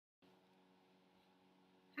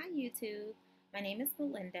YouTube. My name is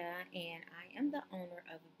Melinda, and I am the owner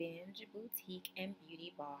of Binge Boutique and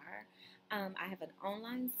Beauty Bar. I have an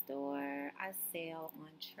online store. I sell on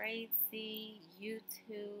Tradesy,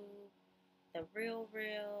 YouTube, The Real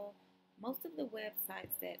Real, most of the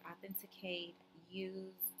websites that authenticate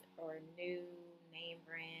used or new name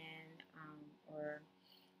brand or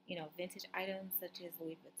vintage items such as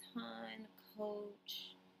Louis Vuitton,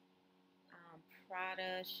 Coach,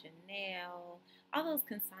 Prada, Chanel, all those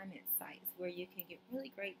consignment sites where you can get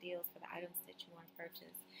really great deals for the items that you want to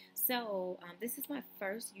purchase. So this is my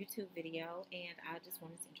first YouTube video, and I just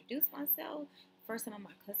wanted to introduce myself for some of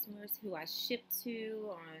my customers who I ship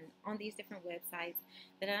to on these different websites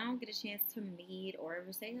that I don't get a chance to meet or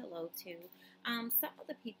ever say hello to. Some of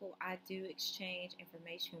the people I do exchange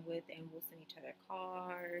information with, and we'll send each other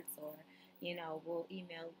cards, or we'll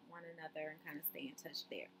email one another and kind of stay in touch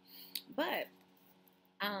there. But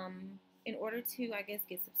in order to, I guess,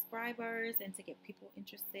 get subscribers and to get people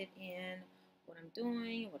interested in what I'm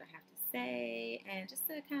doing, what I have to say, and just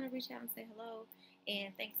to kind of reach out and say hello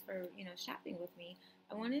and thanks for, shopping with me,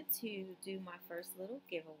 I wanted to do my first little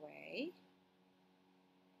giveaway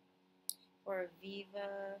for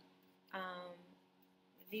Viva,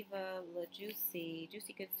 Viva La Juicy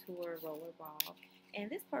Couture Rollerball. And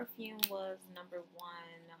this perfume was number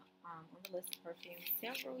one on the list of perfumes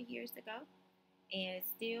several years ago. And it's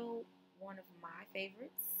still one of my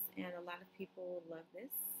favorites, and a lot of people love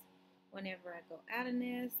this. Whenever I go out in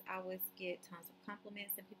this, I always get tons of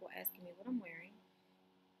compliments and people asking me what I'm wearing.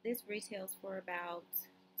 This retails for about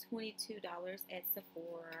 $22 at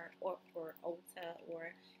Sephora or Ulta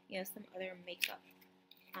or some other makeup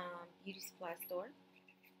beauty supply store.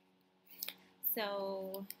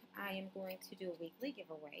 So I am going to do a weekly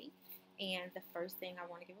giveaway, and the first thing I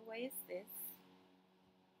want to give away is this.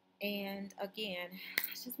 And again,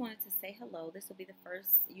 I just wanted to say hello. This will be the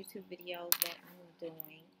first YouTube video that I'm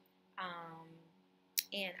doing.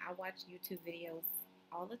 And I watch YouTube videos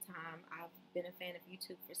all the time. I've been a fan of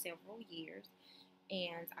YouTube for several years.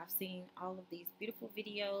 And I've seen all of these beautiful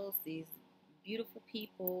videos. These beautiful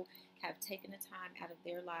people have taken the time out of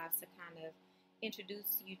their lives to kind of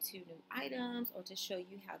introduce you to new items or to show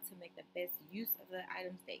you how to make the best use of the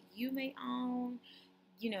items that you may own.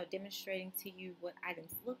 Demonstrating to you what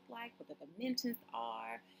items look like, what the dimensions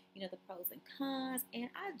are, the pros and cons. And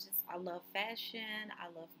I love fashion. I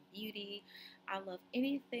love beauty. I love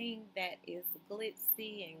anything that is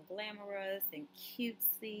glitzy and glamorous and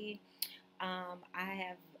cutesy. I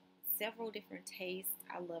have several different tastes.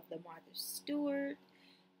 I love the Martha Stewart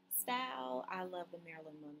style. I love the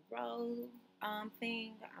Marilyn Monroe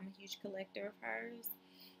thing. I'm a huge collector of hers.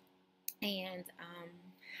 And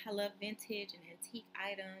I love vintage and antique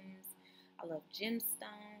items. I love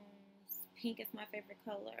gemstones. Pink is my favorite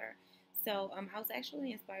color. So I was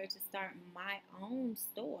actually inspired to start my own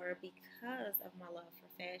store because of my love for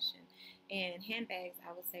fashion. And handbags,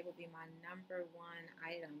 I would say, would be my number one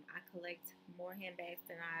item. I collect more handbags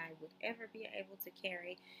than I would ever be able to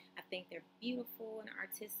carry. I think they're beautiful and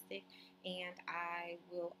artistic. And I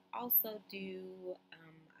will also do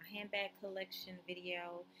a handbag collection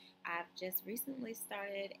video. I've just recently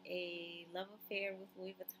started a love affair with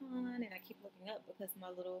Louis Vuitton, and I keep looking up because my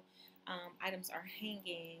little items are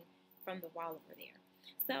hanging from the wall over there.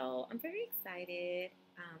 So I'm very excited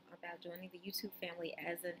about joining the YouTube family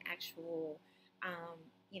as an actual,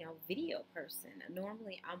 video person.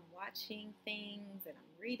 Normally I'm watching things and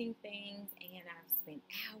I'm reading things, and I've spent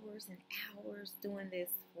hours and hours doing this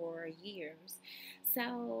for years.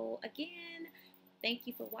 So again, thank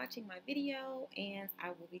you for watching my video, and I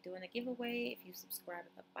will be doing a giveaway. If you subscribe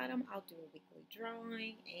at the bottom, I'll do a weekly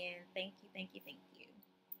drawing, and thank you, thank you, thank you.